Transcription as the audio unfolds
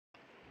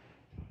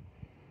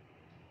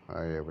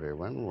Hi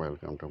everyone,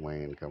 welcome to my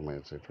income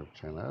YouTube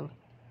channel.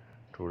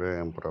 Today I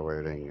am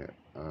providing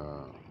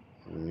a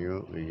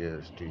new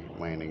ESD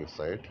mining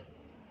site.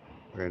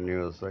 When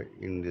you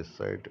in this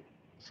site,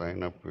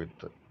 sign up with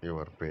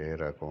your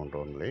payer account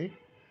only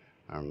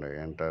and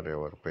enter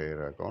your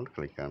payer account.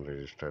 Click on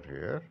register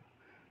here,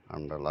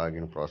 and the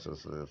login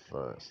process is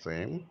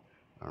same.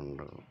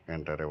 And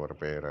enter your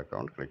payer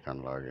account. Click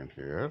on login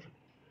here,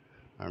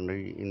 and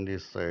in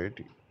this site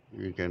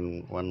you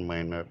can one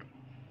miner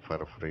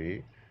for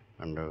free,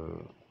 and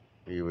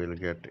you will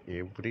get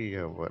every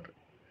hour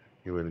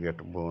you will get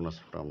bonus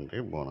from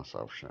the bonus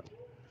option.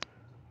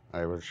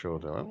 I will show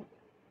the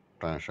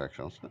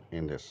transactions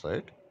in this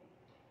site.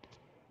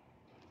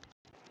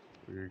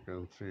 You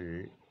can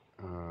see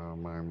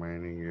my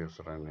mining is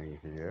running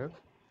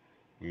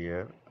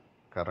here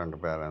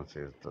current balance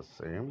is the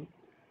same,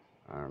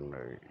 and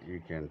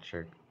you can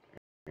check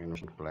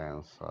investment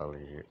plans are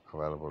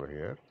available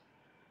here.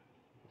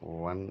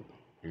 1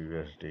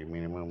 USD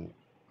minimum,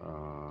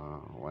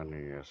 1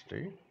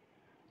 USD,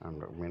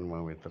 and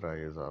minimum withdraw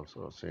is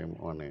also same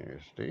 1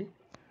 USD.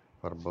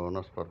 For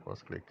bonus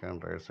purpose, click on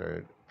right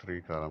side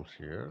 3 columns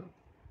here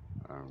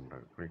and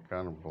click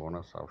on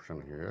bonus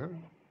option here.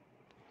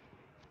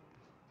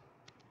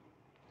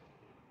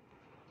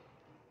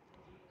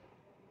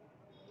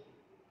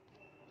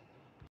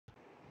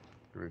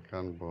 Click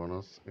on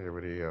bonus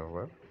every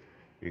hour.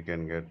 You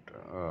can get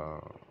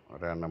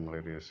randomly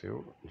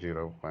receive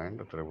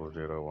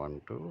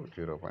 0.00012 to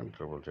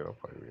 0.0005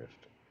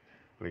 USD.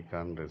 Click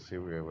on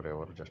receive every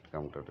hour. Just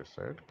come to this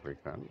side.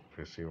 Click on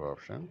receive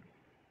option,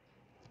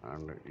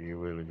 and you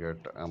will get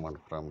amount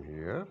from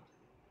here.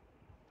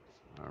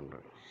 And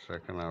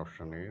second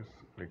option is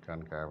click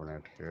on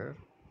cabinet here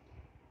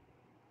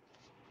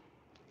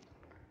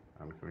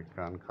and click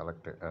on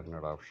collect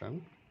earned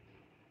option,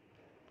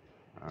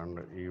 and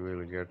you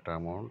will get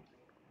amount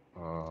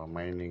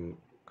mining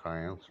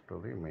coins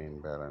to the main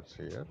balance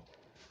here.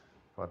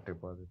 For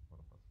deposit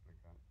purpose,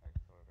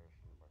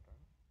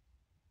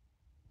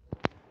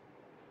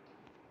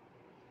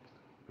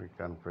 click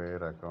on acceleration button, click on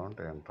payer account,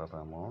 enter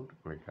amount,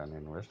 click on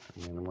invest.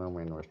 Minimum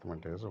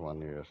investment is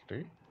 1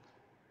 USD,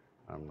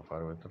 and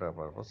for withdraw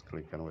purpose,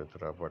 click on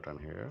withdraw button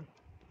here,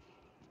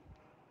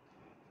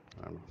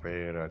 and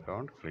payer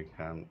account, click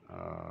on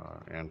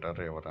enter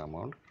your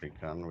amount,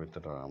 click on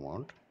withdraw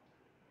amount.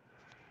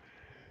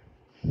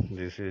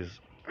 This is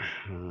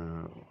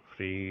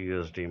free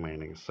USD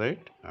mining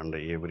site, and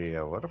every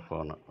hour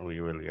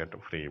we will get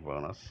free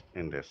bonus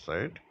in this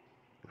site.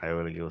 I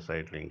will give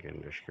site link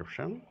in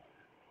description.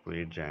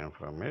 Please join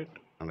from it,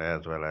 and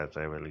as well as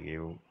I will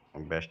give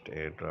best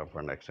airdrop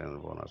and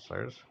exchange bonus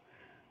sites.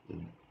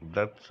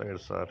 That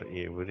sites are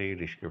every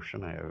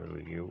description. I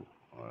will give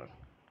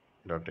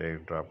that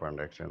airdrop and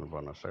exchange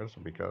bonus sites,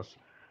 because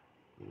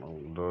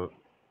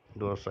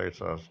those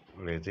sites are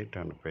legit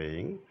and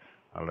paying.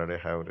 Already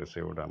have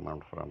received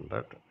amount from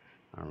that,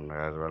 and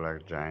as well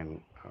as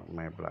join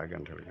my blog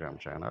and telegram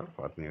channel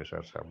for new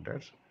search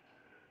updates.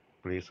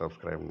 Please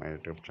subscribe my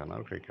YouTube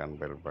channel, click on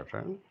bell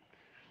button,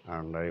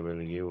 and I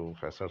will give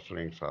faucet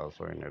links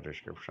also in the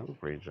description.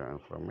 Please join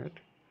from it.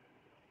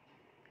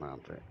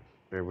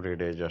 Every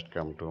day just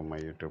come to my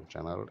YouTube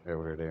channel.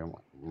 Every day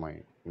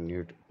my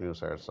new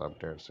search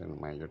updates in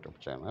my YouTube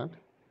channel.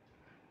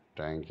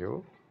 Thank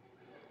you.